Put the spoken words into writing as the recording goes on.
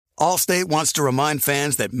Allstate wants to remind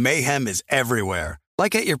fans that mayhem is everywhere,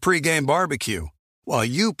 like at your pregame barbecue. While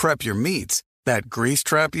you prep your meats, that grease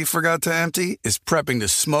trap you forgot to empty is prepping to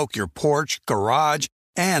smoke your porch, garage,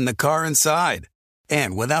 and the car inside.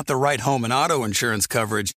 And without the right home and auto insurance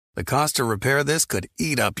coverage, the cost to repair this could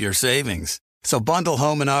eat up your savings. So bundle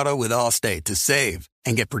home and auto with Allstate to save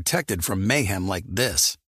and get protected from mayhem like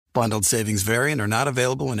this. Bundled savings vary and are not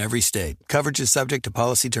available in every state. Coverage is subject to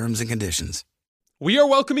policy terms and conditions. We are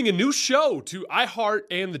welcoming a new show to iHeart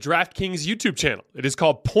and the DraftKings YouTube channel. It is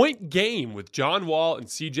called Point Game with John Wall and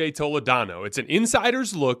CJ Toledano. It's an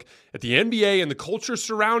insider's look at the NBA and the culture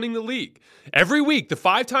surrounding the league. Every week, the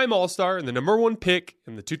five-time All-Star and the number one pick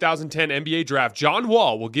in the 2010 NBA draft, John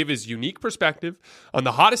Wall, will give his unique perspective on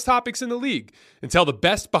the hottest topics in the league and tell the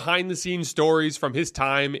best behind-the-scenes stories from his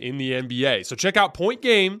time in the NBA. So check out Point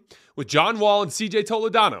Game with John Wall and CJ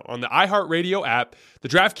Toledano on the iHeartRadio app, the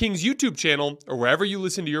DraftKings YouTube channel, or wherever you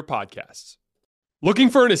listen to your podcasts. Looking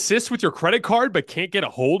for an assist with your credit card but can't get a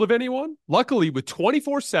hold of anyone? Luckily, with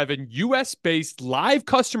 24/7 US-based live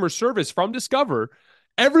customer service from Discover,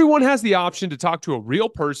 everyone has the option to talk to a real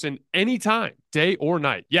person anytime, day or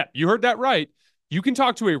night. Yeah, you heard that right. You can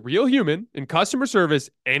talk to a real human in customer service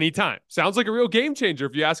anytime. Sounds like a real game changer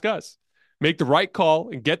if you ask us. Make the right call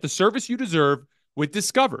and get the service you deserve with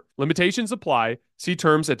Discover. Limitations apply. See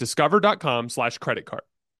terms at discover.com/creditcard.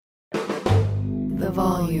 The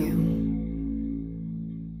volume.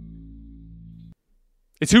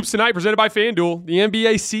 It's Hoops Tonight presented by FanDuel. The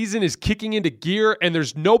NBA season is kicking into gear, and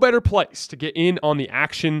there's no better place to get in on the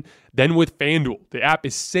action than with FanDuel. The app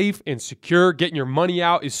is safe and secure. Getting your money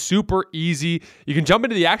out is super easy. You can jump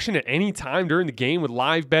into the action at any time during the game with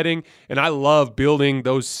live betting, and I love building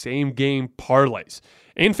those same game parlays.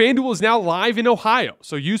 And FanDuel is now live in Ohio,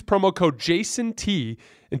 so use promo code JASONT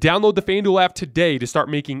and download the FanDuel app today to start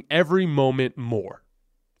making every moment more.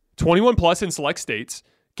 21 plus in select states.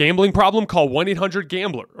 Gambling problem? Call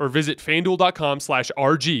 1-800-GAMBLER or visit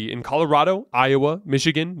FanDuel.com/RG in Colorado, Iowa,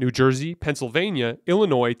 Michigan, New Jersey, Pennsylvania,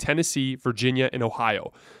 Illinois, Tennessee, Virginia, and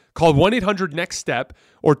Ohio. Call 1-800-NEXT-STEP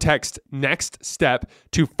or text NEXT-STEP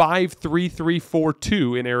to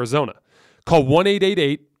 53342 in Arizona. Call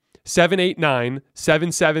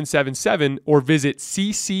 1-888-789-7777 or visit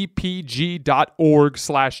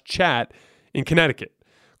ccpg.org/chat in Connecticut.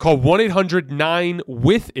 Call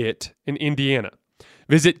 1-800-9-WITH-IT in Indiana.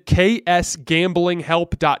 Visit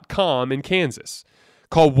ksgamblinghelp.com in Kansas.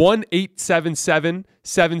 Call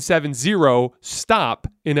 1-877-770-STOP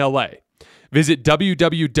in LA. Visit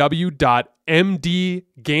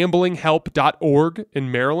www.mdgamblinghelp.org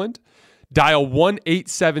in Maryland. Dial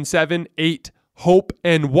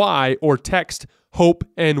 1-877-8-HOPE-NY or text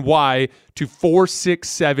HOPE-NY to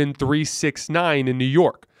 467-369 in New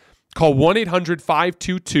York. Call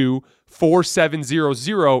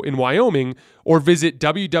 1-800-522-4700 in Wyoming or visit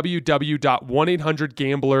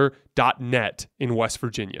www.1800gambler.net in West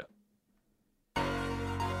Virginia.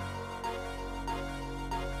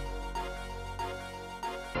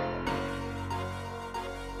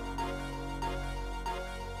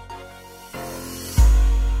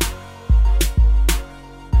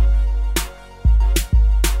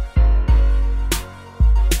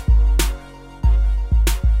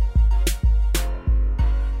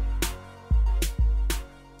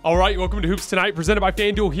 All right, welcome to Hoops Tonight, presented by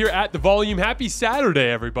FanDuel here at The Volume. Happy Saturday,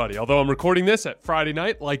 everybody. Although I'm recording this at Friday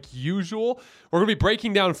night, like usual, we're going to be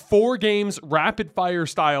breaking down 4 games rapid-fire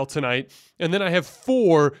style tonight, and then I have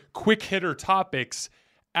 4 quick-hitter topics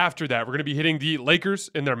after that. We're going to be hitting the Lakers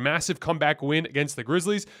in their massive comeback win against the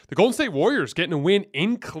Grizzlies, the Golden State Warriors getting a win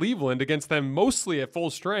in Cleveland against them mostly at full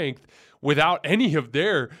strength without any of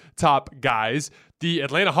their top guys, the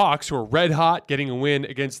Atlanta Hawks, who are red hot, getting a win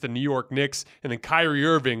against the New York Knicks, and then Kyrie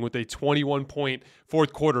Irving with a 21-point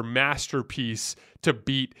fourth quarter masterpiece to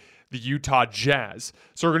beat the Utah Jazz.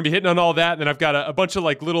 So we're going to be hitting on all that, and then I've got a bunch of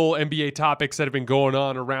like little NBA topics that have been going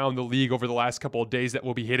on around the league over the last couple of days that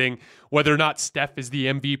we'll be hitting, whether or not Steph is the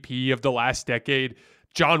MVP of the last decade,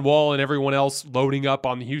 John Wall and everyone else loading up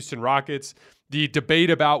on the Houston Rockets, the debate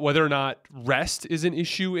about whether or not rest is an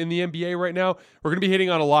issue in the NBA right now. We're going to be hitting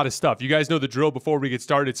on a lot of stuff. You guys know the drill. Before we get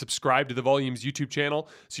started, subscribe to the Volume's YouTube channel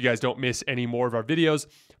so you guys don't miss any more of our videos.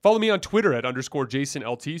 Follow me on Twitter at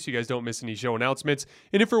 _JasonLT so you guys don't miss any show announcements.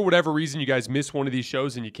 And if for whatever reason you guys miss one of these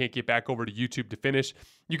shows and you can't get back over to YouTube to finish,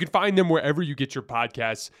 you can find them wherever you get your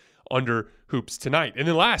podcasts under Hoops Tonight. And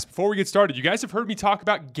then last, before we get started, you guys have heard me talk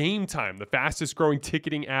about Game Time, the fastest growing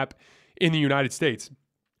ticketing app in the United States.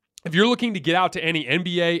 If you're looking to get out to any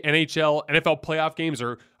NBA, NHL, NFL playoff games,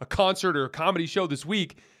 or a concert or a comedy show this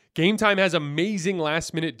week, Game Time has amazing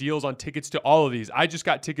last-minute deals on tickets to all of these. I just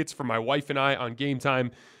got tickets for my wife and I on Game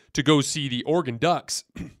Time to go see the Oregon Ducks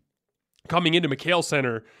coming into McHale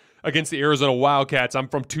Center against the Arizona Wildcats. I'm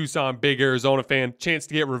from Tucson, big Arizona fan. Chance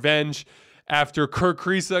to get revenge after Kirk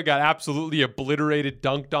Kriisa got absolutely obliterated,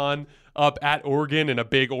 dunked on up at Oregon in a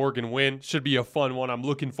big Oregon win. Should be a fun one. I'm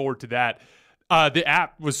looking forward to that. The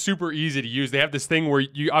app was super easy to use. They have this thing where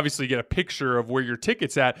you obviously get a picture of where your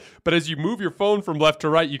ticket's at, but as you move your phone from left to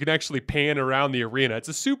right, you can actually pan around the arena. It's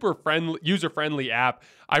a super friendly, user-friendly app.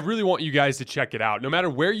 I really want you guys to check it out. No matter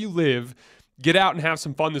where you live, get out and have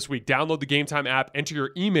some fun this week. Download the Game Time app, enter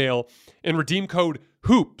your email, and redeem code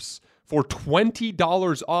HOOPS for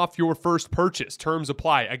 $20 off your first purchase. Terms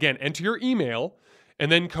apply. Again, enter your email and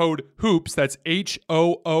then code HOOPS, that's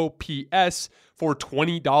HOOPS, for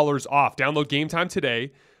 $20 off. Download Game Time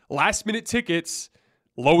today. Last minute tickets,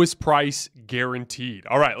 lowest price guaranteed.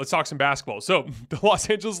 All right, let's talk some basketball. So the Los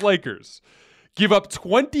Angeles Lakers give up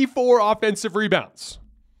 24 offensive rebounds,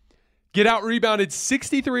 get out rebounded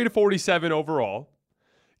 63-47 overall,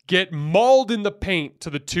 get mauled in the paint to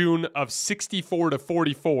the tune of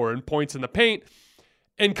 64-44 in points in the paint,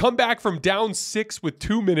 and come back from down 6 with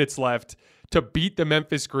 2 minutes left to beat the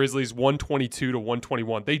Memphis Grizzlies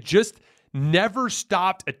 122-121. They just never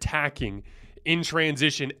stopped attacking in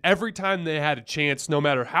transition every time they had a chance, no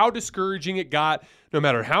matter how discouraging it got, no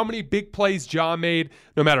matter how many big plays Ja made,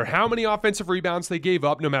 no matter how many offensive rebounds they gave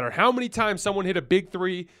up, no matter how many times someone hit a big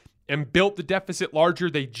three and built the deficit larger,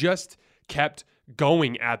 they just kept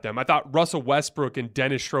going at them. I thought Russell Westbrook and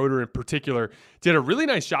Dennis Schroeder in particular did a really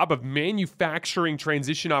nice job of manufacturing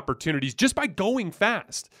transition opportunities just by going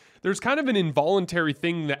fast. There's kind of an involuntary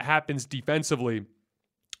thing that happens defensively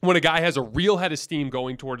when a guy has a real head of steam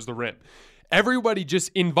going towards the rim. Everybody just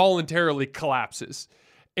involuntarily collapses.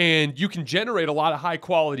 And you can generate a lot of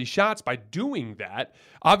high-quality shots by doing that.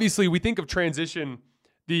 Obviously, we think of transition,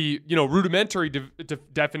 the rudimentary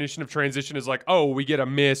definition of transition is like, oh, we get a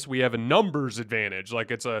miss, we have a numbers advantage. Like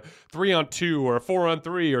it's a 3-on-2 or a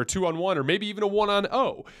 4-on-3 or a 2-on-1 or maybe even a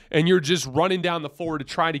 1-on-0. And you're just running down the floor to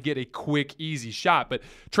try to get a quick, easy shot. But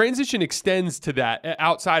transition extends to that.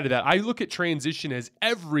 Outside of that, I look at transition as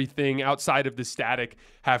everything outside of the static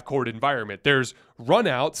half-court environment. There's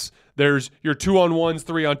runouts, there's your 2-on-1s,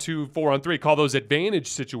 3-on-2, 4-on-3, call those advantage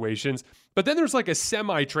situations. But then there's like a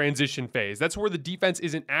semi-transition phase. That's where the defense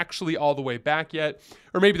isn't actually all the way back yet.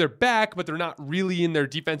 Or maybe they're back, but they're not really in their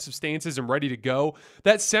defensive stances and ready to go.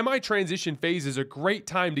 That semi-transition phase is a great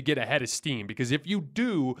time to get ahead of steam, because if you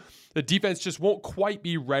do, the defense just won't quite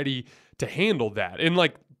be ready to handle that. And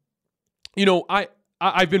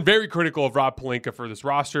I've been very critical of Rob Pelinka for this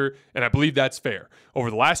roster, and I believe that's fair.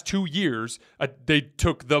 Over the last 2 years, they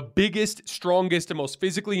took the biggest, strongest, and most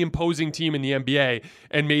physically imposing team in the NBA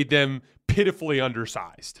and made them pitifully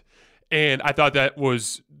undersized. And I thought that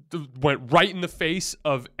went right in the face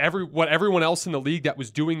of what everyone else in the league that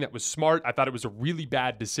was doing that was smart. I thought it was a really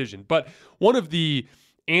bad decision. But one of the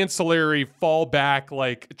ancillary fallback,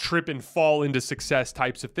 like trip and fall into success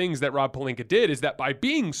types of things that Rob Pelinka did is that by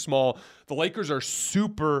being small, the Lakers are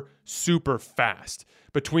super, super fast.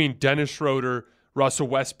 Between Dennis Schroeder, Russell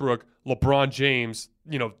Westbrook, LeBron James,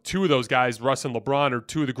 two of those guys, Russ and LeBron, are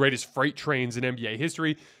two of the greatest freight trains in NBA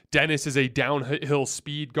history. Dennis is a downhill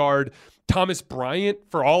speed guard. Thomas Bryant,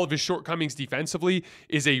 for all of his shortcomings defensively,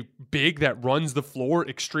 is a big that runs the floor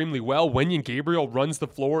extremely well. Wenyen Gabriel runs the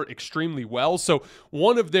floor extremely well. So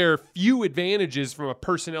one of their few advantages from a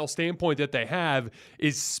personnel standpoint that they have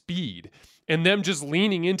is speed. And them just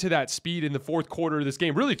leaning into that speed in the fourth quarter of this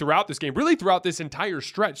game, really throughout this entire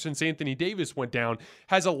stretch since Anthony Davis went down,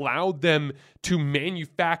 has allowed them to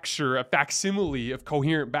manufacture a facsimile of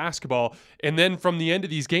coherent basketball. And then from the end of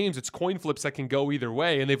these games, it's coin flips that can go either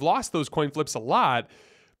way. And they've lost those coin flips a lot.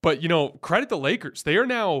 But, credit the Lakers. They are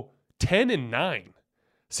now 10-9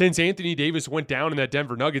 since Anthony Davis went down in that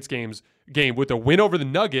Denver Nuggets game with a win over the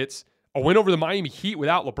Nuggets, a win over the Miami Heat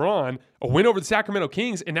without LeBron, a win over the Sacramento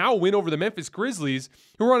Kings, and now a win over the Memphis Grizzlies,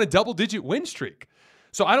 who are on a double-digit win streak.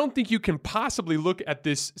 So I don't think you can possibly look at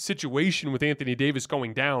this situation with Anthony Davis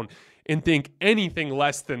going down and think anything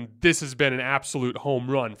less than this has been an absolute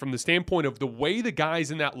home run from the standpoint of the way the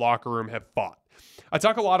guys in that locker room have fought. I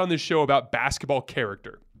talk a lot on this show about basketball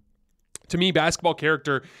character. To me, basketball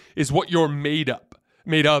character is what you're made up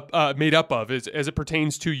of as it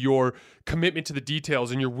pertains to your commitment to the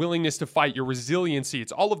details and your willingness to fight, your resiliency.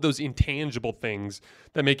 It's all of those intangible things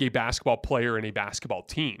that make a basketball player and a basketball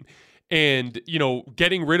team. And,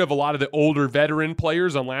 getting rid of a lot of the older veteran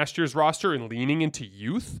players on last year's roster and leaning into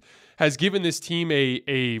youth has given this team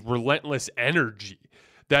a relentless energy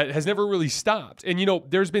that has never really stopped. And,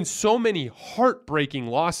 there's been so many heartbreaking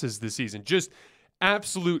losses this season, just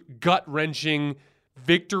absolute gut-wrenching,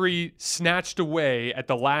 victory snatched away at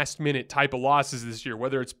the last minute type of losses this year,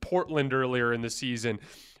 whether it's Portland earlier in the season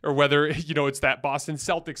or whether, it's that Boston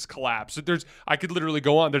Celtics collapse. I could literally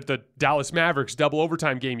go on. There's the Dallas Mavericks double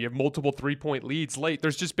overtime game. You have multiple 3-point leads late.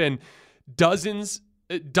 There's just been dozens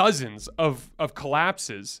of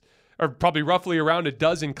collapses, or probably roughly around a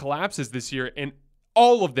dozen collapses this year. And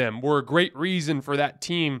all of them were a great reason for that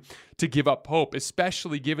team to give up hope,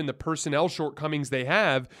 especially given the personnel shortcomings they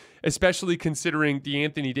have, especially considering the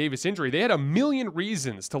Anthony Davis injury. They had a million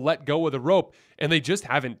reasons to let go of the rope, and they just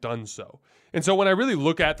haven't done so. And so when I really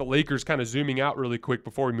look at the Lakers, kind of zooming out really quick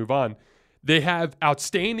before we move on, they have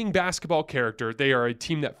outstanding basketball character. They are a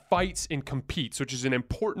team that fights and competes, which is an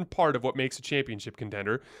important part of what makes a championship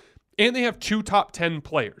contender. And they have 2 top 10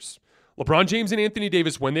 players. LeBron James and Anthony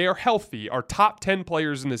Davis, when they are healthy, are top 10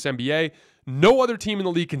 players in this NBA. No other team in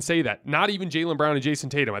the league can say that. Not even Jaylen Brown and Jason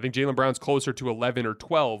Tatum. I think Jaylen Brown's closer to 11 or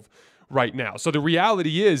 12 right now. So the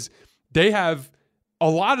reality is they have a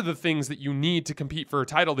lot of the things that you need to compete for a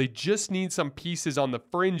title. They just need some pieces on the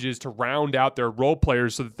fringes to round out their role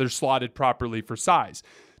players so that they're slotted properly for size.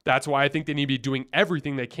 That's why I think they need to be doing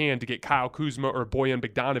everything they can to get Kyle Kuzma or Bojan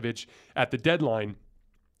Bogdanovic at the deadline.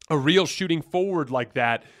 A real shooting forward like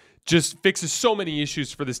that just fixes so many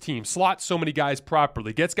issues for this team, slots so many guys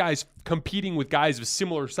properly, gets guys competing with guys of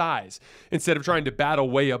similar size instead of trying to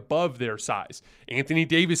battle way above their size. Anthony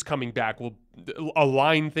Davis coming back will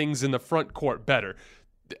align things in the front court better.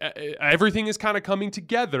 Everything is kind of coming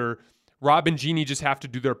together. Rob and Jeanie just have to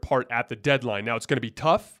do their part at the deadline. Now, it's going to be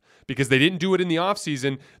tough because they didn't do it in the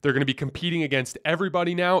offseason. They're going to be competing against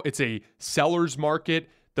everybody now. It's a seller's market.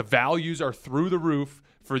 The values are through the roof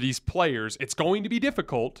for these players. It's going to be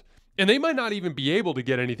difficult, and they might not even be able to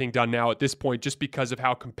get anything done now at this point just because of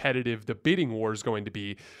how competitive the bidding war is going to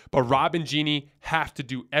be. But Rob and Jeanie have to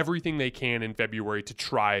do everything they can in February to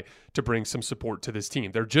try to bring some support to this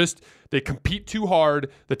team. They compete too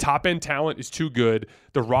hard. The top-end talent is too good.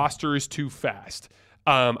 The roster is too fast.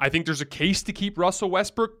 I think there's a case to keep Russell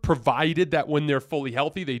Westbrook, provided that when they're fully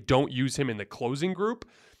healthy, they don't use him in the closing group.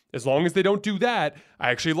 As long as they don't do that,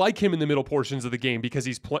 I actually like him in the middle portions of the game because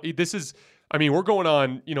we're going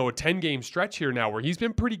on, a 10-game stretch here now where he's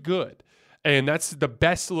been pretty good. And that's the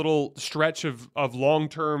best little stretch of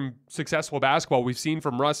long-term successful basketball we've seen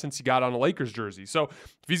from Russ since he got on a Lakers jersey. So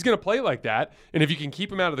if he's going to play like that, and if you can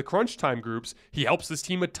keep him out of the crunch time groups, he helps this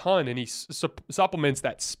team a ton, and he supplements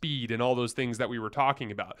that speed and all those things that we were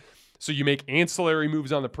talking about. So you make ancillary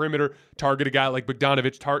moves on the perimeter, target a guy like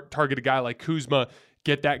Bogdanovic, target a guy like Kuzma,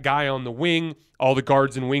 get that guy on the wing. All the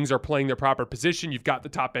guards and wings are playing their proper position. You've got the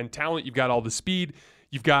top-end talent. You've got all the speed.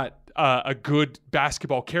 You've got a good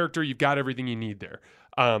basketball character. You've got everything you need there.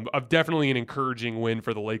 Definitely an encouraging win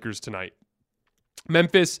for the Lakers tonight.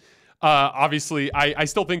 Memphis, obviously, I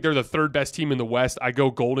still think they're the third best team in the West. I go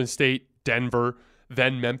Golden State, Denver,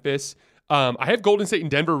 then Memphis. I have Golden State and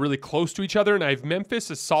Denver really close to each other, and I have Memphis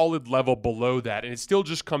a solid level below that, and it still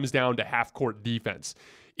just comes down to half-court defense.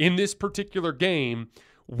 In this particular game,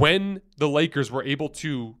 when the Lakers were able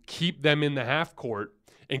to keep them in the half court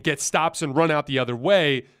and get stops and run out the other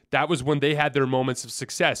way, that was when they had their moments of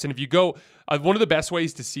success. And if you go, one of the best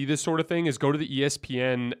ways to see this sort of thing is go to the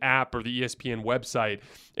ESPN app or the ESPN website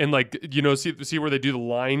and see where they do the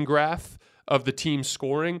line graph of the team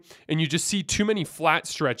scoring, and you just see too many flat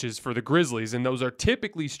stretches for the Grizzlies, and those are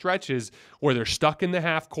typically stretches where they're stuck in the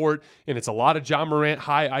half court, and it's a lot of Ja Morant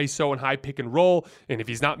high ISO and high pick and roll, and if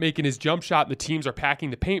he's not making his jump shot and the teams are packing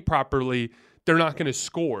the paint properly, they're not going to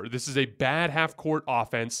score. This is a bad half court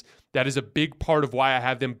offense. That is a big part of why I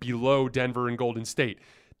have them below Denver and Golden State.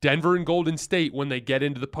 Denver and Golden State, when they get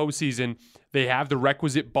into the postseason, they have the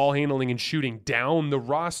requisite ball handling and shooting down the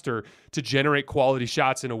roster to generate quality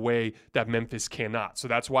shots in a way that Memphis cannot. So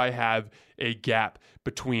that's why I have a gap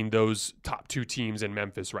between those top two teams in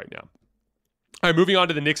Memphis right now. All right, moving on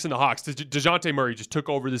to the Knicks and the Hawks. DeJounte Murray just took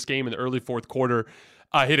over this game in the early fourth quarter,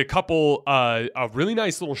 hit a couple of really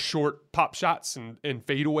nice little short pop shots and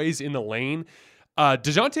fadeaways in the lane.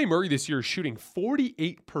 DeJounte Murray this year is shooting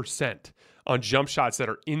 48% on jump shots that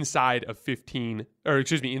are inside of 17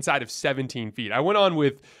 feet. I went on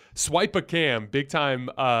with Swipe a Cam, big time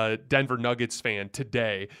Denver Nuggets fan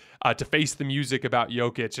today, to face the music about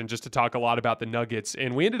Jokic and just to talk a lot about the Nuggets.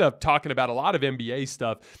 And we ended up talking about a lot of NBA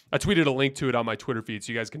stuff. I tweeted a link to it on my Twitter feed,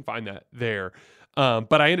 so you guys can find that there.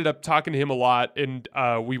 But I ended up talking to him a lot and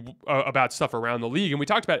about stuff around the league. And we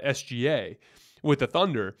talked about SGA with the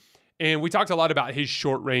Thunder. And we talked a lot about his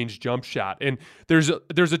short-range jump shot. And there's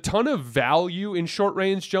a ton of value in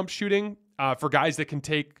short-range jump shooting for guys that can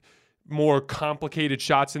take more complicated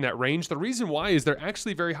shots in that range. The reason why is they're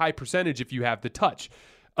actually very high percentage if you have the touch.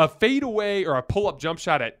 A fadeaway or a pull-up jump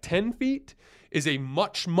shot at 10 feet is a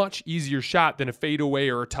much, much easier shot than a fadeaway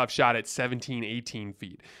or a tough shot at 17, 18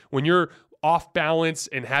 feet. When you're off balance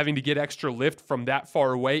and having to get extra lift from that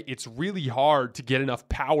far away, it's really hard to get enough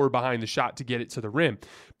power behind the shot to get it to the rim.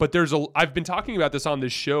 But I've been talking about this on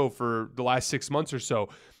this show for the last 6 months or so.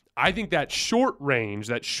 I think that short range,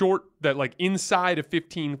 that like inside of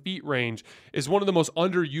 15 feet range is one of the most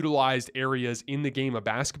underutilized areas in the game of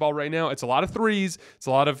basketball right now. It's a lot of threes. It's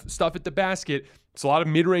a lot of stuff at the basket. It's a lot of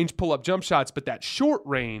mid-range pull-up jump shots, but that short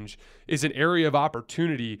range is an area of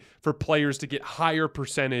opportunity for players to get higher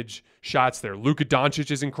percentage shots there. Luka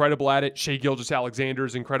Doncic is incredible at it. Shai Gilgeous-Alexander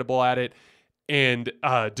is incredible at it. And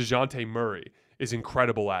DeJounte Murray is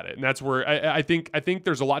incredible at it. And that's where I think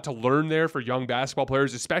there's a lot to learn there for young basketball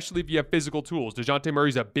players, especially if you have physical tools. DeJounte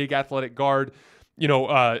Murray's a big athletic guard,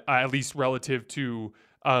 at least relative to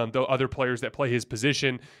the other players that play his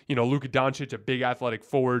position. Luka Doncic, a big athletic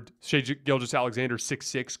forward. Shai Gilgeous-Alexander,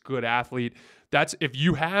 6'6", good athlete. That's if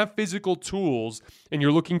you have physical tools and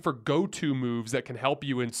you're looking for go-to moves that can help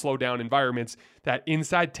you in slow down environments, that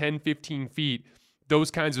inside 10, 15 feet, those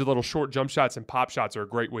kinds of little short jump shots and pop shots are a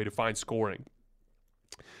great way to find scoring.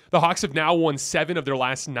 The Hawks have now won 7 of their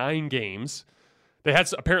last 9 games. They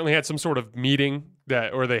apparently had some sort of meeting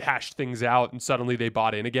or they hashed things out and suddenly they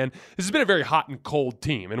bought in again. This has been a very hot and cold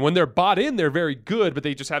team. And when they're bought in, they're very good, but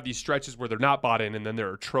they just have these stretches where they're not bought in and then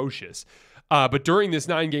they're atrocious. But during this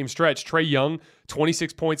 9-game stretch, Trae Young,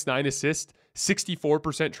 26 points, 9 assists,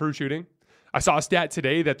 64% true shooting. I saw a stat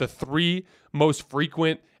today that the 3 most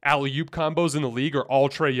frequent alley-oop combos in the league are all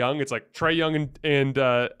Trae Young. It's like Trae Young and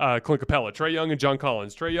Clint Capella, Trae Young and John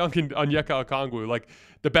Collins, Trae Young and Onyeka Okongwu, like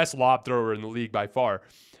the best lob thrower in the league by far.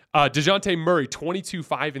 DeJounte Murray, 22,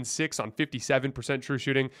 5, and 6 on 57% true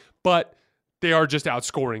shooting, but they are just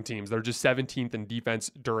outscoring teams. They're just 17th in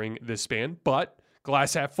defense during this span, but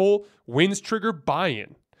glass half full, wins trigger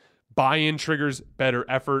buy-in. Buy-in triggers better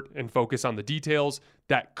effort and focus on the details.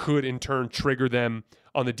 That could in turn trigger them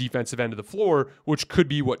on the defensive end of the floor, which could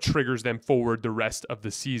be what triggers them forward the rest of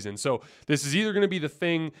the season. So this is either going to be the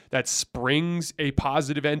thing that springs a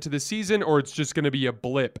positive end to the season, or it's just going to be a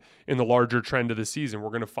blip in the larger trend of the season. We're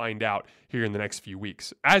going to find out here in the next few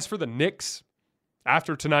weeks. As for the Knicks,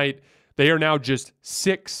 after tonight, they are now just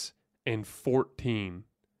 6-14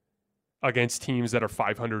 against teams that are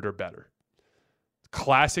 500 or better.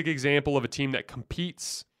 Classic example of a team that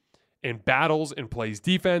competes and battles and plays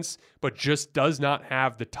defense, but just does not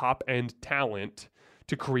have the top-end talent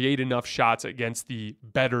to create enough shots against the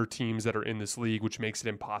better teams that are in this league, which makes it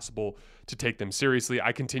impossible to take them seriously.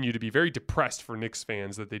 I continue to be very depressed for Knicks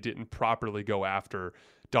fans that they didn't properly go after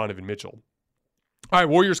Donovan Mitchell. All right,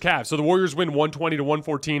 Warriors-Cavs. So the Warriors win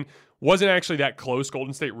 120-114. Wasn't actually that close.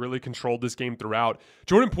 Golden State really controlled this game throughout.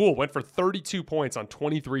 Jordan Poole went for 32 points on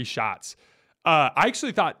 23 shots. I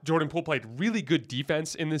actually thought Jordan Poole played really good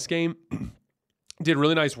defense in this game. Did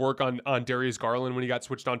really nice work on Darius Garland when he got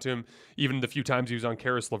switched onto him, even the few times he was on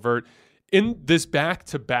Karis LeVert. In this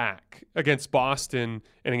back-to-back against Boston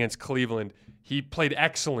and against Cleveland, he played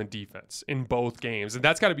excellent defense in both games. And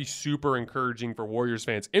that's got to be super encouraging for Warriors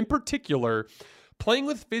fans. In particular, playing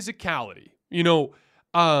with physicality.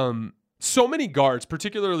 So many guards,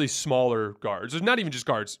 particularly smaller guards, not even just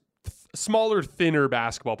guards, smaller, thinner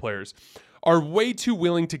basketball players, are way too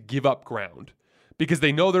willing to give up ground because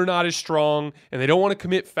they know they're not as strong and they don't want to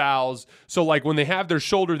commit fouls. So like when they have their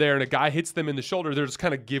shoulder there and a guy hits them in the shoulder, they're just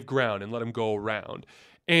kind of give ground and let them go around.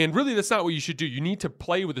 And really, that's not what you should do. You need to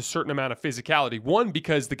play with a certain amount of physicality. One,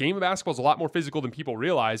 because the game of basketball is a lot more physical than people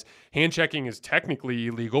realize. Hand checking is technically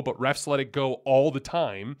illegal, but refs let it go all the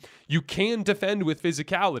time. You can defend with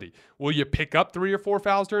physicality. Will you pick up 3 or 4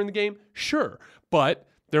 fouls during the game? Sure. But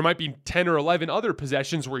there might be 10 or 11 other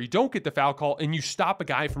possessions where you don't get the foul call and you stop a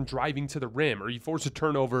guy from driving to the rim, or you force a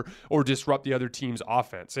turnover or disrupt the other team's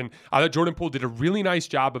offense. And I thought Jordan Poole did a really nice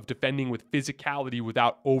job of defending with physicality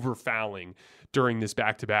without over-fouling during this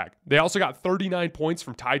back-to-back. They also got 39 points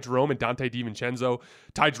from Ty Jerome and Dante DiVincenzo.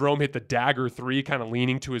 Ty Jerome hit the dagger 3, kind of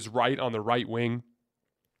leaning to his right on the right wing.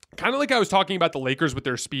 Kind of like I was talking about the Lakers with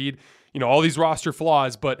their speed, all these roster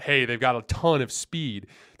flaws, but hey, they've got a ton of speed.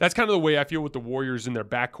 That's kind of the way I feel with the Warriors in their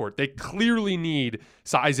backcourt. They clearly need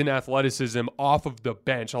size and athleticism off of the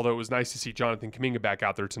bench, although it was nice to see Jonathan Kuminga back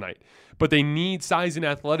out there tonight. But they need size and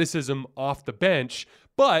athleticism off the bench.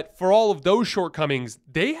 But for all of those shortcomings,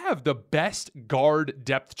 they have the best guard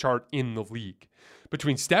depth chart in the league.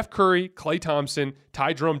 Between Steph Curry, Klay Thompson,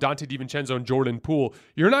 Ty Jerome, Dante DiVincenzo, and Jordan Poole,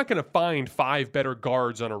 you're not going to find 5 better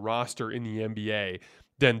guards on a roster in the NBA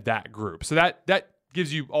than that group. So that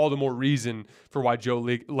gives you all the more reason for why Joe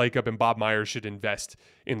Lacob and Bob Myers should invest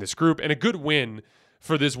in this group. And a good win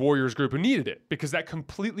for this Warriors group who needed it, because that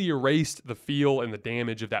completely erased the feel and the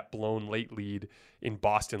damage of that blown late lead in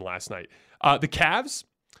Boston last night. The Cavs,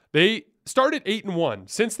 they started 8-1.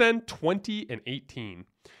 Since then, 20-18.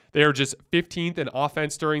 They are just 15th in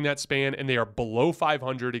offense during that span, and they are below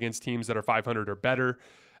 500 against teams that are 500 or better.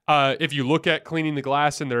 If you look at cleaning the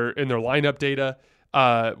glass in their lineup data,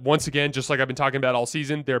 once again, just like I've been talking about all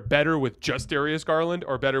season, they're better with just Darius Garland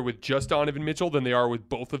or better with just Donovan Mitchell than they are with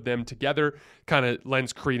both of them together. Kind of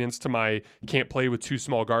lends credence to my can't play with two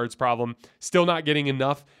small guards problem. Still not getting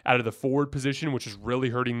enough out of the forward position, which is really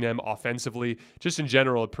hurting them offensively. Just in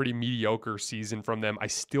general, a pretty mediocre season from them. I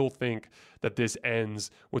still think that this ends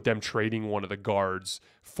with them trading one of the guards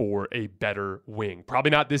for a better wing. Probably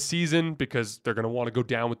not this season because they're going to want to go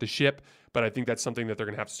down with the ship, but I think that's something that they're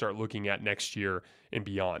going to have to start looking at next year and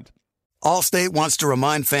beyond. Allstate wants to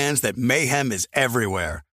remind fans that mayhem is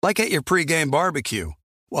everywhere, like at your pregame barbecue.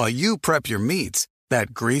 While you prep your meats,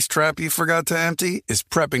 that grease trap you forgot to empty is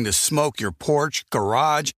prepping to smoke your porch,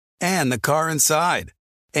 garage, and the car inside.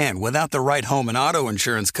 And without the right home and auto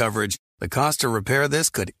insurance coverage, the cost to repair this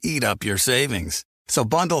could eat up your savings. So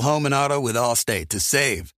bundle home and auto with Allstate to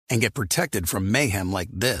save and get protected from mayhem like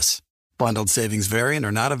this. Bundled savings vary and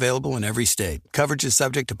are not available in every state. Coverage is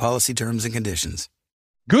subject to policy terms and conditions.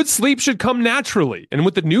 Good sleep should come naturally, and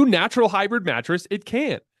with the new Natural Hybrid mattress, it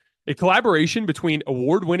can. A collaboration between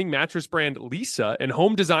award-winning mattress brand Lisa and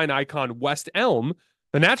home design icon West Elm,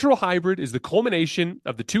 the Natural Hybrid is the culmination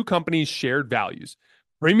of the two companies' shared values: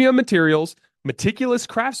 premium materials, meticulous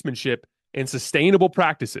craftsmanship, and sustainable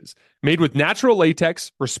practices. Made with natural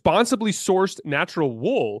latex, responsibly sourced natural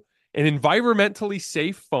wool, and environmentally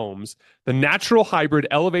safe foams, the Natural Hybrid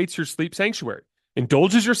elevates your sleep sanctuary,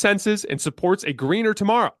 indulges your senses, and supports a greener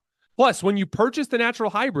tomorrow. Plus, when you purchase the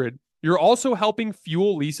Natural Hybrid, you're also helping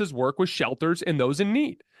fuel Lisa's work with shelters and those in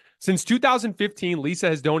need. Since 2015, Lisa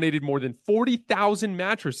has donated more than 40,000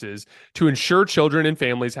 mattresses to ensure children and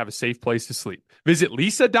families have a safe place to sleep. Visit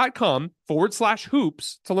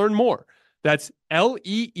lisa.com/hoops to learn more. That's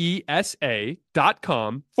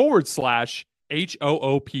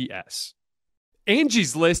LEESA.com/HOOPS.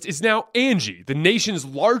 Angie's List is now Angie, the nation's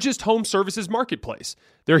largest home services marketplace.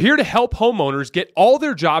 They're here to help homeowners get all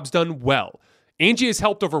their jobs done well. Angie has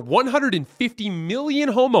helped over 150 million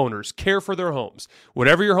homeowners care for their homes.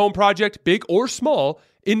 Whatever your home project, big or small,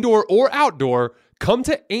 indoor or outdoor, come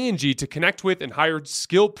to Angie to connect with and hire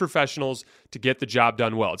skilled professionals to get the job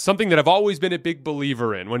done well. It's something that I've always been a big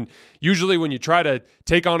believer in. Usually when you try to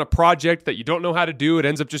take on a project that you don't know how to do, it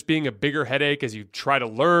ends up just being a bigger headache as you try to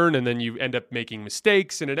learn, and then you end up making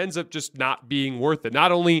mistakes, and it ends up just not being worth it.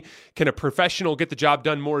 Not only can a professional get the job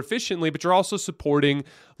done more efficiently, but you're also supporting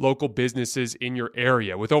local businesses in your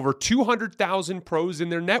area. With over 200,000 pros in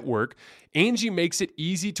their network, Angie makes it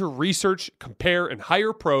easy to research, compare, and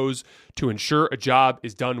hire pros to ensure a job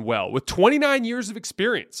is done well. With 29 years of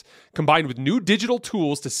experience, combined with new digital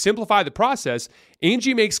tools to simplify the process,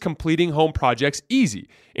 Angie makes completing home projects easy.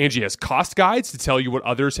 Angie has cost guides to tell you what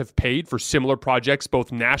others have paid for similar projects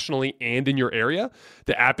both nationally and in your area.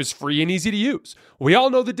 The app is free and easy to use. We all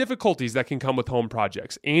know the difficulties that can come with home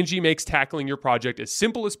projects. Angie makes tackling your project as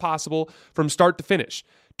simple as possible from start to finish.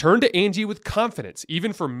 Turn to Angie with confidence,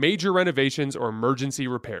 even for major renovations or emergency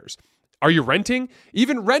repairs. Are you renting?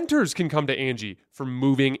 Even renters can come to Angie for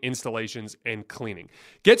moving, installations, and cleaning.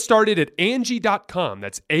 Get started at Angie.com.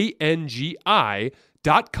 That's ANGI.com,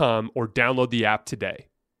 or download the app today.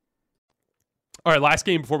 All right, last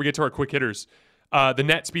game before we get to our quick hitters. The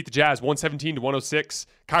Nets beat the Jazz 117-106.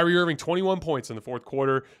 Kyrie Irving, 21 points in the fourth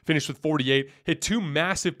quarter, finished with 48, hit two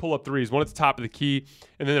massive pull-up threes, one at the top of the key,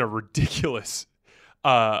 and then a ridiculous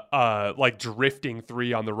drifting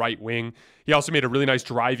three on the right wing. He also made a really nice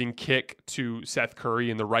driving kick to Steph Curry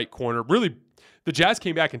in the right corner. Really, the Jazz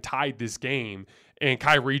came back and tied this game, and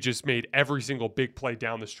Kyrie just made every single big play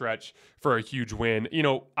down the stretch for a huge win.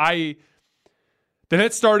 The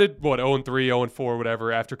Nets started, 0-3, 0-4,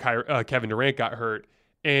 whatever, after Kevin Durant got hurt,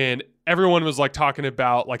 and everyone was talking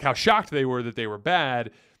about how shocked they were that they were bad.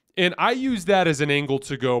 And I use that as an angle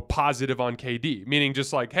to go positive on KD, meaning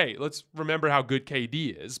just hey, let's remember how good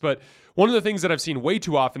KD is. But one of the things that I've seen way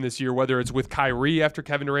too often this year, whether it's with Kyrie after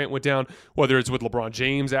Kevin Durant went down, whether it's with LeBron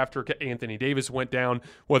James after Anthony Davis went down,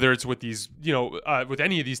 whether it's with these, with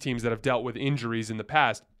any of these teams that have dealt with injuries in the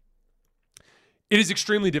past, it is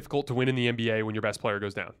extremely difficult to win in the NBA when your best player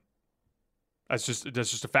goes down. That's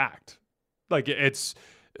just a fact. It's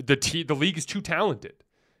the league is too talented.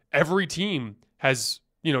 Every team has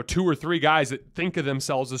two or three guys that think of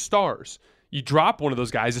themselves as stars. You drop one of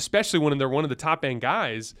those guys, especially when they're one of the top end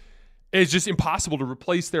guys, it's just impossible to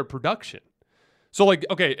replace their production. So like,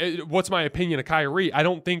 okay, what's my opinion of Kyrie? I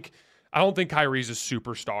don't think Kyrie's a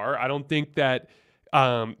superstar. I don't think that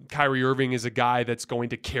Kyrie Irving is a guy that's going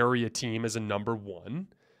to carry a team as a number one.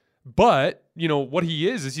 But, what he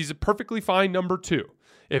is he's a perfectly fine number two.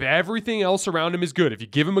 If everything else around him is good, if you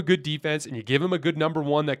give him a good defense and you give him a good number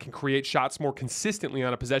one that can create shots more consistently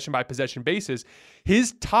on a possession-by-possession basis,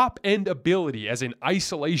 his top-end ability as an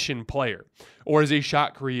isolation player or as a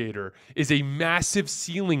shot creator is a massive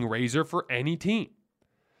ceiling raiser for any team.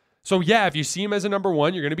 So yeah, if you see him as a number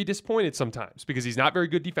one, you're going to be disappointed sometimes because he's not very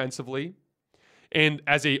good defensively. And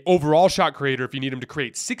as a overall shot creator, if you need him to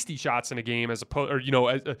create 60 shots in a game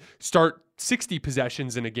start 60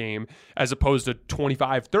 possessions in a game as opposed to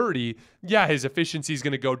 25, 30, yeah, his efficiency is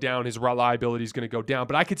going to go down. His reliability is going to go down.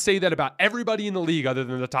 But I could say that about everybody in the league other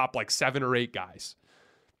than the top 7 or 8 guys.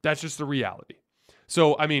 That's just the reality.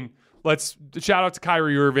 So, let's shout out to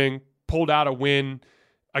Kyrie Irving, pulled out a win.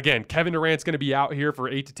 Again, Kevin Durant's going to be out here for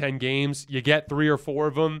 8 to 10 games. You get 3 or 4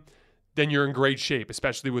 of them, then you're in great shape,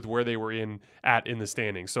 especially with where they were in the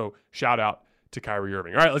standings. So shout out to Kyrie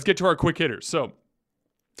Irving. All right, let's get to our quick hitters. So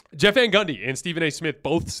Jeff Van Gundy and Stephen A. Smith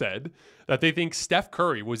both said that they think Steph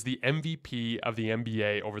Curry was the MVP of the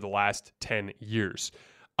NBA over the last 10 years.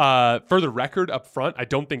 For the record up front, I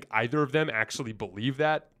don't think either of them actually believe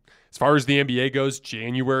that. As far as the NBA goes,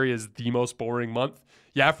 January is the most boring month.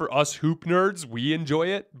 Yeah, for us hoop nerds, we enjoy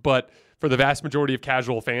it, but for the vast majority of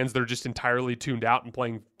casual fans, they're just entirely tuned out and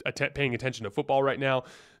paying attention to football right now.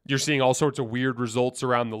 You're seeing all sorts of weird results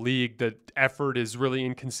around the league. The effort is really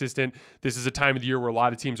inconsistent. This is a time of the year where a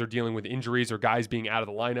lot of teams are dealing with injuries or guys being out of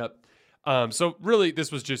the lineup. So really,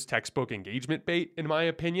 this was just textbook engagement bait, in my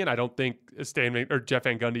opinion. I don't think Jeff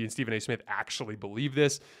Van Gundy and Stephen A. Smith actually believe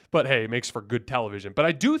this, but hey, it makes for good television. But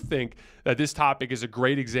I do think that this topic is a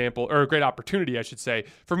great example, or a great opportunity, I should say,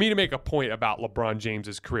 for me to make a point about LeBron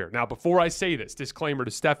James's career. Now, before I say this, disclaimer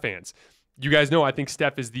to Steph fans. You guys know I think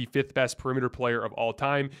Steph is the 5th best perimeter player of all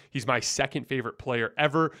time. He's my 2nd favorite player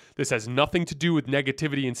ever. This has nothing to do with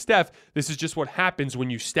negativity in Steph. This is just what happens when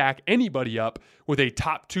you stack anybody up with a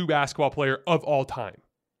top 2 basketball player of all time.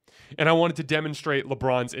 And I wanted to demonstrate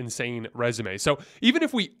LeBron's insane resume. So even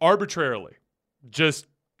if we arbitrarily just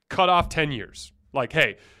cut off 10 years,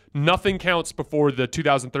 hey, nothing counts before the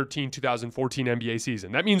 2013-2014 NBA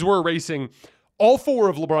season. That means we're erasing all 4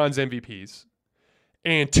 of LeBron's MVPs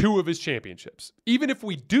and 2 of his championships. Even if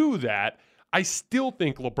we do that, I still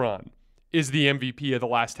think LeBron is the MVP of the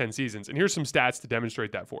last 10 seasons. And here's some stats to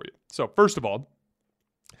demonstrate that for you. So first of all,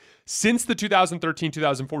 since the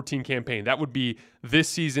 2013-2014 campaign, that would be this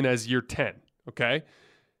season as year 10, okay?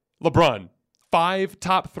 LeBron, 5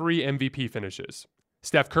 top 3 MVP finishes.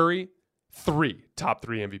 Steph Curry, 3 top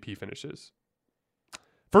 3 MVP finishes.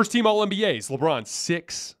 First team All-NBAs, LeBron,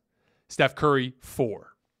 6. Steph Curry, 4.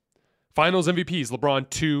 Finals MVPs, LeBron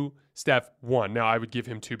 2, Steph 1. Now, I would give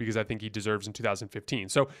him 2 because I think he deserves in 2015.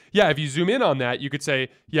 So, yeah, if you zoom in on that, you could say,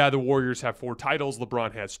 yeah, the Warriors have 4 titles.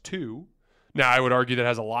 LeBron has 2. Now, I would argue that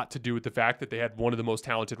has a lot to do with the fact that they had one of the most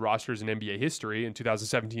talented rosters in NBA history in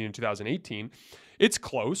 2017 and 2018. It's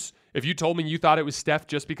close. If you told me you thought it was Steph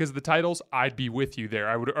just because of the titles, I'd be with you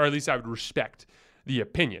there. Or at least I would respect the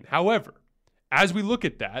opinion. However, as we look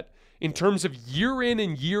at that, in terms of year in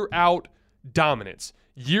and year out dominance,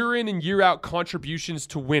 year in and year out contributions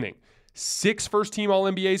to winning. 6 first-team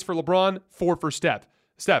All-NBAs for LeBron, 4 for Steph.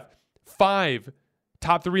 5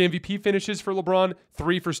 top 3 MVP finishes for LeBron,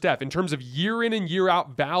 3 for Steph. In terms of year in and year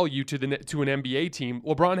out value to an NBA team,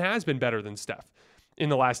 LeBron has been better than Steph in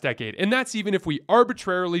the last decade. And that's even if we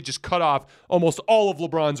arbitrarily just cut off almost all of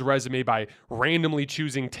LeBron's resume by randomly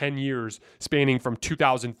choosing 10 years spanning from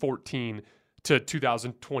 2014 to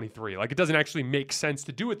 2023. It doesn't actually make sense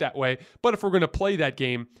to do it that way. But if we're going to play that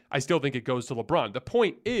game, I still think it goes to LeBron. The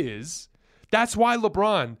point is, that's why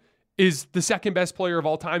LeBron is the 2nd best player of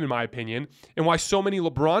all time, in my opinion, and why so many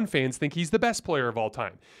LeBron fans think he's the best player of all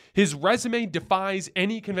time. His resume defies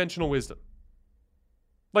any conventional wisdom.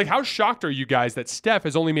 How shocked are you guys that Steph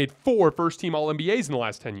has only made 4 first-team All-NBAs in the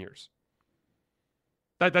last 10 years?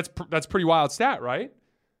 That's pretty wild stat, right?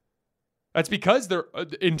 That's because they're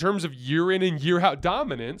in terms of year in and year out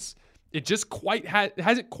dominance, it just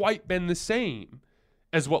hasn't quite been the same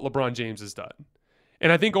as what LeBron James has done. And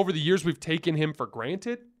I think over the years we've taken him for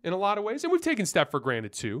granted in a lot of ways, and we've taken Steph for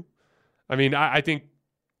granted too. I think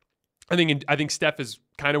Steph is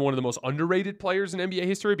kind of one of the most underrated players in NBA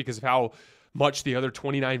history because of how much the other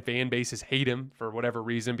 29 fan bases hate him for whatever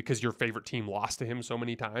reason because your favorite team lost to him so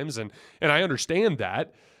many times, and I understand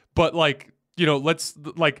that, but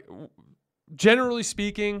generally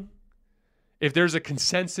speaking, if there's a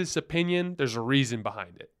consensus opinion, there's a reason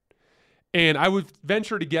behind it. And I would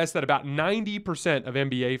venture to guess that about 90% of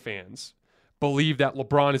NBA fans believe that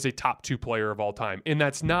LeBron is a top 2 player of all time. And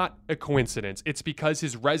that's not a coincidence. It's because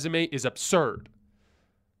his resume is absurd.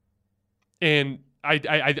 And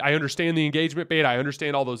I understand the engagement bait. I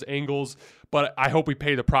understand all those angles, but I hope we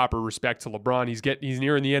pay the proper respect to LeBron. He's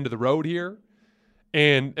nearing the end of the road here.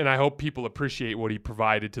 And I hope people appreciate what he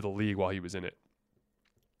provided to the league while he was in it.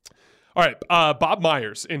 All right, Bob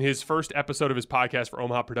Myers, in his first episode of his podcast for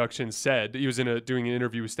Omaha Productions, said, he was doing an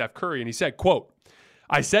interview with Steph Curry, and he said, quote,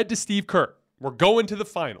 "I said to Steve Kerr, we're going to the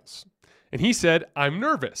finals." And he said, "I'm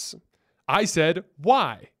nervous." I said,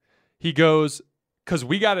 "Why?" He goes, "Because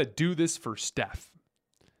we got to do this for Steph."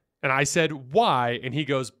 And I said, "Why?" And he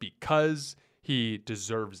goes, "Because he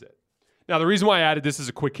deserves it." Now, the reason why I added this as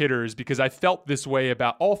a quick hitter is because I felt this way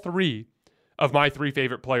about all 3 of my 3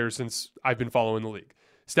 favorite players since I've been following the league.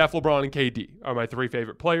 Steph, LeBron, and KD are my 3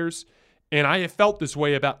 favorite players, and I have felt this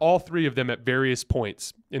way about all 3 of them at various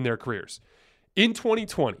points in their careers. In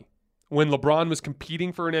 2020, when LeBron was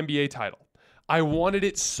competing for an NBA title, I wanted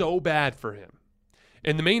it so bad for him.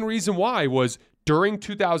 And the main reason why was during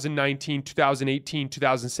 2019, 2018,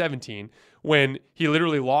 2017, when he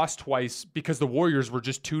literally lost twice because the Warriors were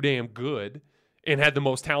just too damn good and had the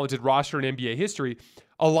most talented roster in NBA history,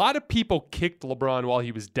 a lot of people kicked LeBron while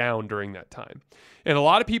he was down during that time. And a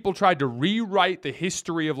lot of people tried to rewrite the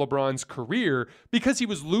history of LeBron's career because he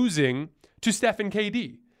was losing to Steph and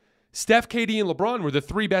KD. Steph, KD, and LeBron were the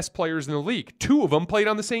 3 best players in the league. 2 of them played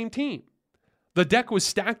on the same team. The deck was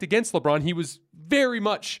stacked against LeBron. He was very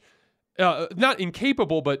much not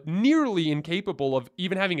incapable, but nearly incapable of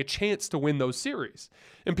even having a chance to win those series.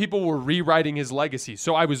 And people were rewriting his legacy.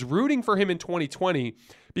 So I was rooting for him in 2020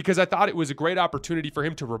 because I thought it was a great opportunity for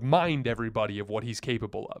him to remind everybody of what he's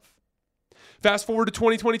capable of. Fast forward to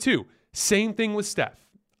 2022, same thing with Steph.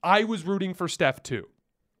 I was rooting for Steph too.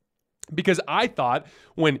 Because I thought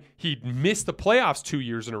when he missed the playoffs 2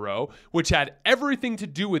 years in a row, which had everything to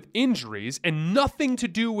do with injuries and nothing to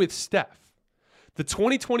do with Steph, the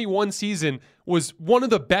 2021 season was one of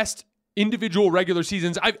the best individual regular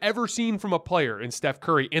seasons I've ever seen from a player in Steph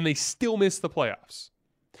Curry, and they still missed the playoffs.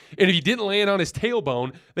 And if he didn't land on his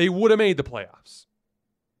tailbone, they would have made the playoffs.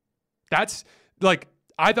 That's like,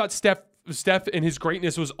 I thought Steph and his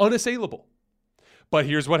greatness was unassailable. But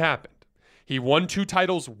here's what happened. He won 2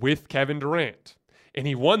 titles with Kevin Durant, and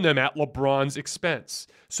he won them at LeBron's expense.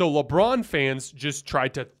 So LeBron fans just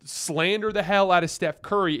tried to slander the hell out of Steph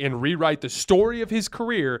Curry and rewrite the story of his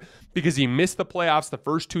career because he missed the playoffs the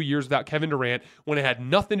first 2 years without Kevin Durant when it had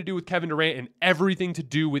nothing to do with Kevin Durant and everything to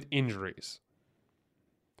do with injuries.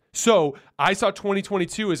 So I saw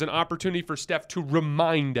 2022 as an opportunity for Steph to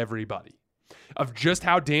remind everybody of just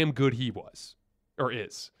how damn good he was or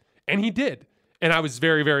is. And he did. And I was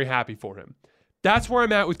very, very happy for him. That's where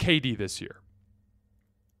I'm at with KD this year.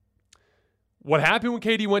 What happened when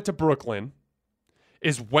KD went to Brooklyn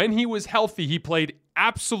is when he was healthy, he played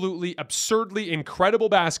absolutely absurdly incredible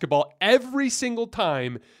basketball every single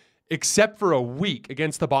time except for a week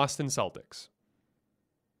against the Boston Celtics,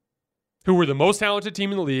 who were the most talented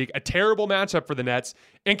team in the league, a terrible matchup for the Nets,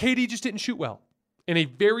 and KD just didn't shoot well in a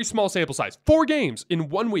very small sample size. 4 games in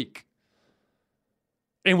 1 week.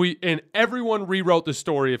 And everyone rewrote the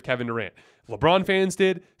story of Kevin Durant. LeBron fans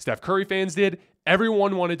did. Steph Curry fans did.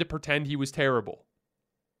 Everyone wanted to pretend he was terrible.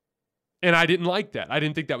 And I didn't like that. I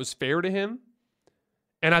didn't think that was fair to him.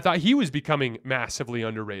 And I thought he was becoming massively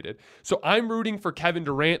underrated. So I'm rooting for Kevin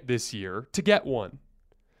Durant this year to get one.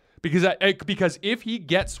 Because if he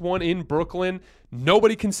gets one in Brooklyn,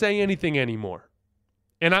 nobody can say anything anymore.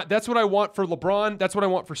 And that's what I want for LeBron. That's what I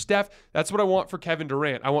want for Steph. That's what I want for Kevin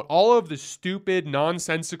Durant. I want all of the stupid,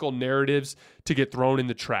 nonsensical narratives to get thrown in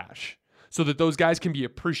the trash so that those guys can be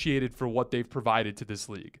appreciated for what they've provided to this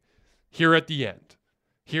league here at the end,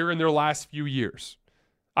 here in their last few years.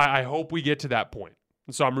 I hope we get to that point.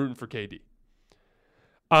 And so I'm rooting for KD.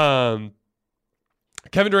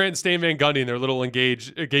 Kevin Durant and Stan Van Gundy in their little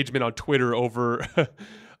engagement on Twitter over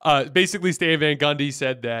basically Stan Van Gundy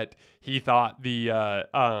said that he thought it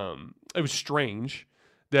was strange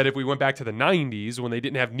that if we went back to the 90s when they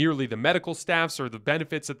didn't have nearly the medical staffs or the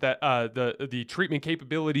benefits that the treatment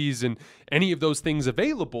capabilities and any of those things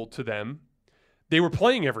available to them, they were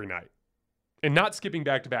playing every night and not skipping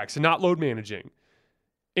back-to-backs and not load managing.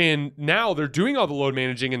 And now they're doing all the load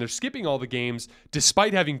managing and they're skipping all the games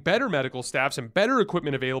despite having better medical staffs and better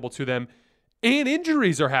equipment available to them, and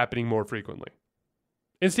injuries are happening more frequently.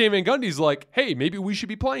 And Stan Van Gundy's like, hey, maybe we should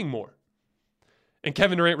be playing more. And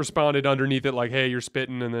Kevin Durant responded underneath it like, hey, you're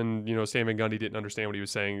spitting. And then, Stan Van Gundy didn't understand what he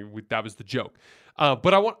was saying. That was the joke.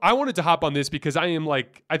 But I wanted to hop on this because I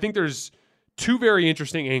think there's two very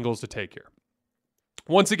interesting angles to take here.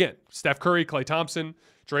 Once again, Steph Curry, Klay Thompson,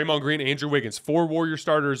 Draymond Green, Andrew Wiggins, 4 Warrior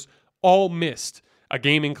starters all missed a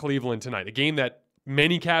game in Cleveland tonight, a game that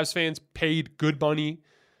many Cavs fans paid good money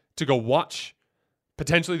to go watch,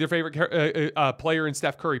 potentially their favorite player in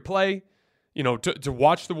Steph Curry play, to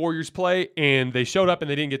watch the Warriors play, and they showed up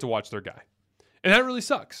and they didn't get to watch their guy. And that really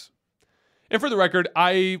sucks. And for the record,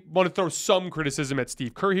 I want to throw some criticism at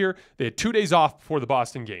Steve Kerr here. They had 2 days off before the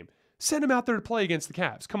Boston game. Send him out there to play against the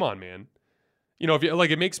Cavs. Come on, man. If you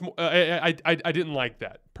it makes I didn't like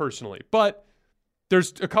that personally, but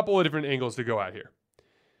there's a couple of different angles to go at here.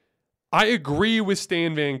 I agree with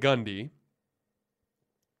Stan Van Gundy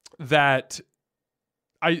that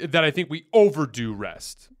I think we overdo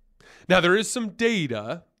rest. Now there is some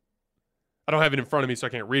data. I don't have it in front of me, so I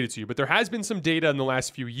can't read it to you, but there has been some data in the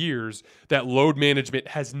last few years that load management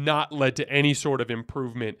has not led to any sort of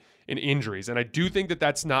improvement in injuries. And I do think that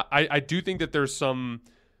that's not, I do think that there's some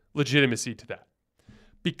legitimacy to that,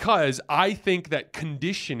 because I think that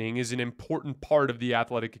conditioning is an important part of the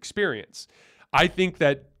athletic experience. I think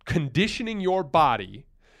that conditioning your body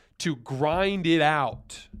to grind it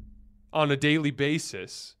out on a daily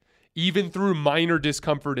basis, even through minor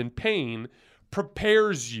discomfort and pain,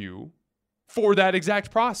 prepares you for that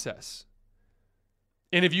exact process.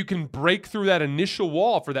 And if you can break through that initial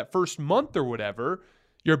wall for that first month or whatever,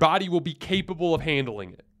 your body will be capable of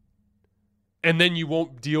handling it. And then you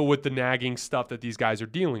won't deal with the nagging stuff that these guys are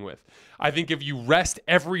dealing with. I think if you rest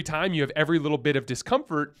every time you have every little bit of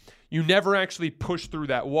discomfort, you never actually push through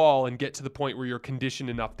that wall and get to the point where you're conditioned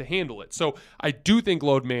enough to handle it. So I do think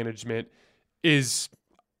load management is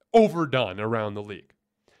overdone around the league.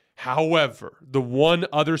 However, the one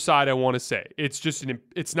other side I want to say, it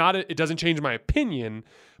doesn't change my opinion,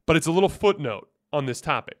 but it's a little footnote on this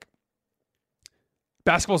topic.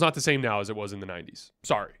 Basketball's not the same now as it was in the 90s.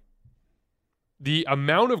 Sorry. The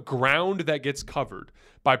amount of ground that gets covered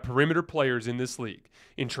by perimeter players in this league,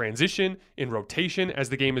 in transition, in rotation, as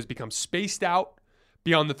the game has become spaced out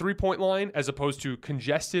beyond the three-point line as opposed to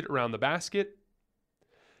congested around the basket.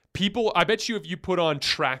 I bet you if you put on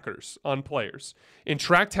trackers on players and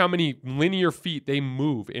tracked how many linear feet they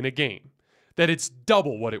move in a game, that it's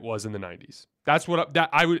double what it was in the 90s.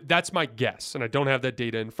 That's my guess, and I don't have that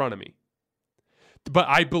data in front of me. But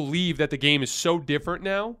I believe that the game is so different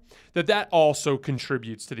now that also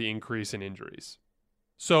contributes to the increase in injuries.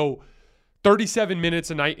 So 37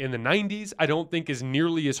 minutes a night in the 90s, I don't think is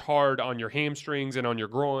nearly as hard on your hamstrings and on your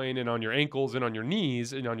groin and on your ankles and on your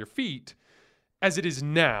knees and on your feet as it is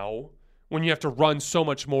now when you have to run so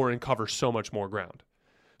much more and cover so much more ground.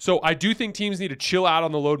 So I do think teams need to chill out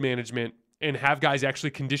on the load management and have guys actually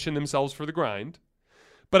condition themselves for the grind.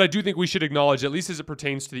 But I do think we should acknowledge, at least as it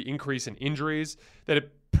pertains to the increase in injuries, that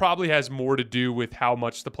it probably has more to do with how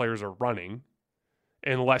much the players are running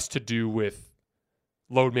and less to do with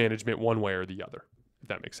load management one way or the other, if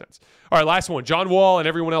that makes sense. All right, last one. John Wall and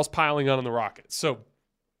everyone else piling on the Rockets. So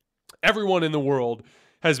everyone in the world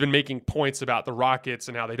has been making points about the Rockets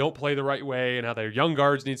and how they don't play the right way and how their young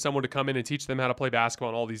guards need someone to come in and teach them how to play basketball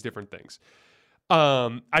and all these different things.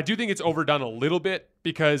 I do think it's overdone a little bit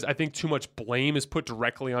because I think too much blame is put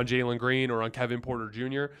directly on Jalen Green or on Kevin Porter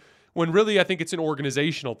Jr., when really I think it's an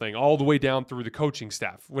organizational thing all the way down through the coaching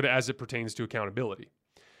staff as it pertains to accountability.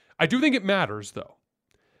 I do think it matters, though.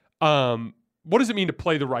 What does it mean to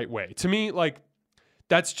play the right way? To me,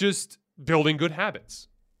 that's just building good habits.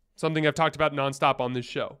 Something I've talked about nonstop on this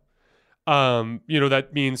show. That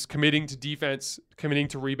means committing to defense, committing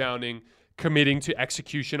to rebounding, committing to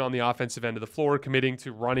execution on the offensive end of the floor, committing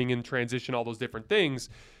to running in transition, all those different things.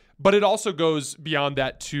 But it also goes beyond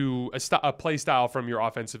that to a play style from your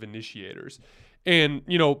offensive initiators. And,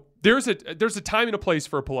 there's a time and a place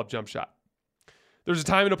for a pull-up jump shot. There's a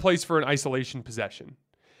time and a place for an isolation possession.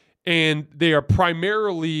 And they are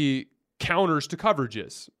primarily counters to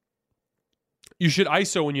coverages. You should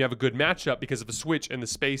ISO when you have a good matchup because of the switch and the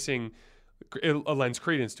spacing lends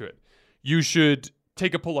credence to it. You should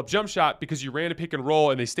take a pull-up jump shot because you ran a pick and roll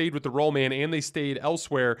and they stayed with the roll man and they stayed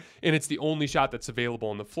elsewhere, and it's the only shot that's available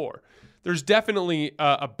on the floor. There's definitely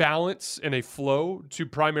a balance and a flow to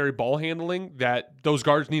primary ball handling that those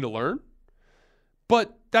guards need to learn.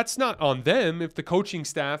 But that's not on them if the coaching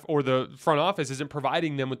staff or the front office isn't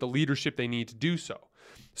providing them with the leadership they need to do so.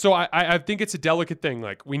 So I think it's a delicate thing.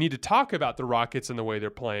 We need to talk about the Rockets and the way they're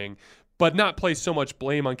playing, but not place so much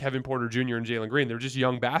blame on Kevin Porter Jr. and Jalen Green. They're just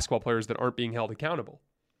young basketball players that aren't being held accountable.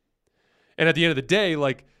 And at the end of the day,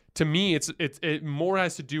 to me, it more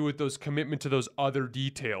has to do with those commitment to those other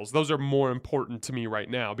details. Those are more important to me right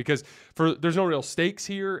now because there's no real stakes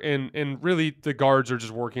here, and really the guards are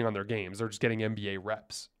just working on their games. They're just getting NBA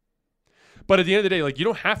reps. But at the end of the day, like, you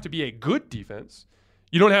don't have to be a good defense.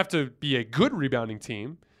 You don't have to be a good rebounding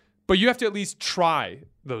team, but you have to at least try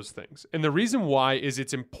those things. And the reason why is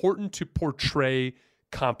it's important to portray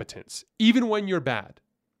competence, even when you're bad.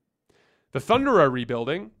 The Thunder are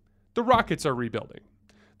rebuilding. The Rockets are rebuilding.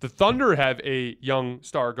 The Thunder have a young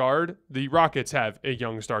star guard. The Rockets have a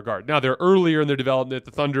young star guard. Now, they're earlier in their development.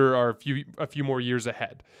 The Thunder are a few more years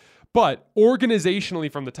ahead. But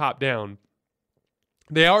organizationally, from the top down,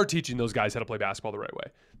 they are teaching those guys how to play basketball the right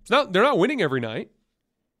way. They're not winning every night.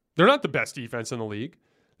 They're not the best defense in the league.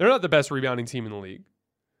 They're not the best rebounding team in the league.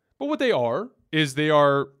 But what they are is they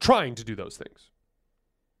are trying to do those things.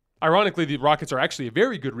 Ironically, the Rockets are actually a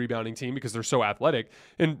very good rebounding team because they're so athletic,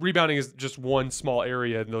 and rebounding is just one small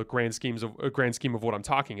area in the grand scheme of what I'm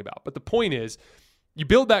talking about. But the point is, you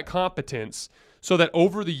build that competence so that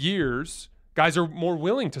over the years, guys are more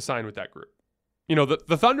willing to sign with that group. You know,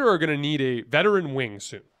 the Thunder are going to need a veteran wing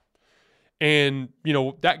soon. And, you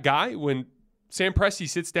know, that guy, when Sam Presti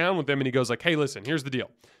sits down with them and he goes like, hey, listen, here's the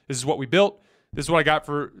deal. This is what we built. This is what I got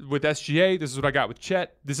with SGA. This is what I got with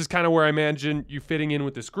Chet. This is kind of where I imagine you fitting in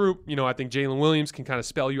with this group. You know, I think Jalen Williams can kind of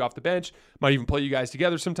spell you off the bench. Might even play you guys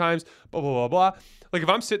together sometimes. Blah, blah, blah, blah. Like, if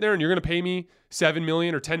I'm sitting there and you're going to pay me $7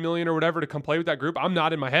 million or $10 million or whatever to come play with that group, I'm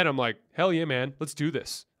nodding my head. I'm like, hell yeah, man. Let's do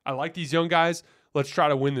this. I like these young guys. Let's try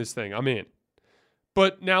to win this thing. I'm in.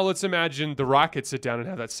 But now let's imagine the Rockets sit down and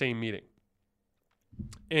have that same meeting.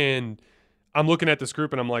 And I'm looking at this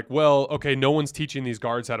group and I'm like, well, okay, no one's teaching these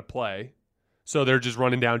guards how to play. So they're just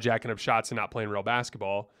running down, jacking up shots and not playing real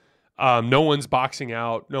basketball. No one's boxing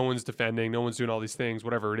out. No one's defending. No one's doing all these things,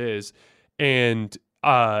 whatever it is. And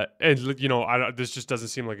you know, this just doesn't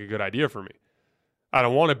seem like a good idea for me. I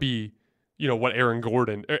don't want to be, you know, what Eric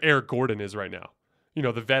Gordon is right now. You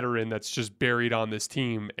know, the veteran that's just buried on this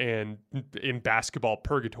team and in basketball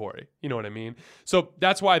purgatory. You know what I mean? So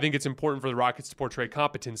that's why I think it's important for the Rockets to portray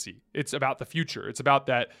competency. It's about the future. It's about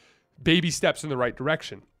that baby steps in the right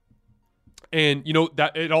direction. And, you know,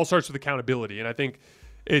 that it all starts with accountability. And I think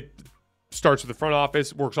it starts with the front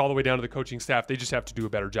office, works all the way down to the coaching staff. They just have to do a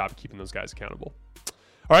better job of keeping those guys accountable.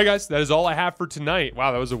 All right, guys, that is all I have for tonight.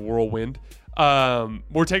 Wow, that was a whirlwind.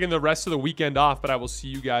 We're taking the rest of the weekend off, but I will see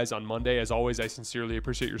you guys on Monday. As always, I sincerely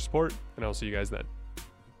appreciate your support, and I'll see you guys then.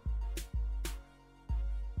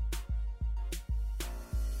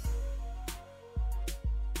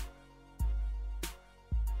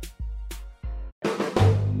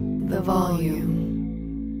 The volume.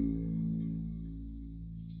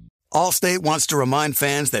 Allstate wants to remind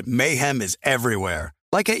fans that mayhem is everywhere,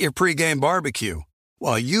 like at your pregame barbecue.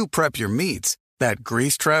 While you prep your meats, that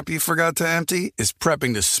grease trap you forgot to empty is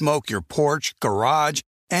prepping to smoke your porch, garage,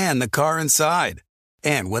 and the car inside.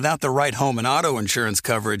 And without the right home and auto insurance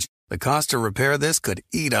coverage, the cost to repair this could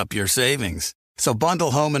eat up your savings. So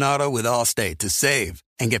bundle home and auto with Allstate to save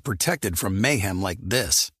and get protected from mayhem like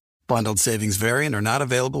this. Bundled savings vary and are not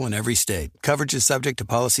available in every state. Coverage is subject to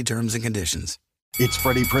policy terms and conditions. It's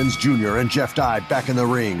Freddie Prinze Jr. and Jeff Dye back in the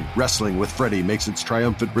ring. Wrestling with Freddie makes its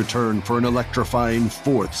triumphant return for an electrifying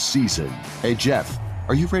 4th season. Hey, Jeff,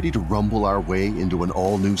 are you ready to rumble our way into an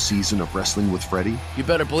all-new season of Wrestling with Freddie? You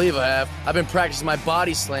better believe I have. I've been practicing my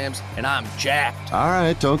body slams, and I'm jacked. All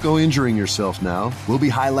right, don't go injuring yourself now. We'll be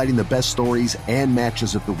highlighting the best stories and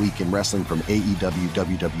matches of the week in wrestling from AEW,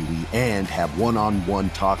 WWE, and have one-on-one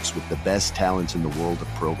talks with the best talents in the world of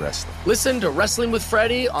pro wrestling. Listen to Wrestling with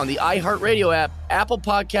Freddie on the iHeartRadio app, Apple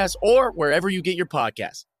Podcasts, or wherever you get your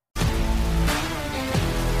podcasts.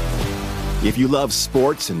 If you love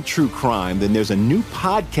sports and true crime, then there's a new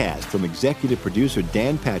podcast from executive producer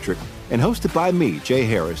Dan Patrick and hosted by me, Jay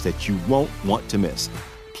Harris, that you won't want to miss.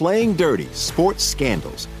 Playing Dirty: Sports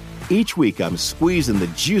Scandals. Each week, I'm squeezing the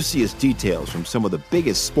juiciest details from some of the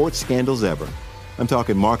biggest sports scandals ever. I'm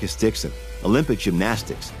talking Marcus Dixon, Olympic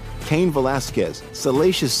gymnastics, Cain Velasquez,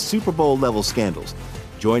 salacious Super Bowl-level scandals.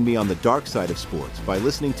 Join me on the dark side of sports by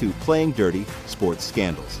listening to Playing Dirty: Sports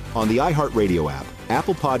Scandals on the iHeartRadio app,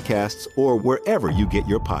 Apple Podcasts, or wherever you get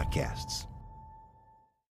your podcasts.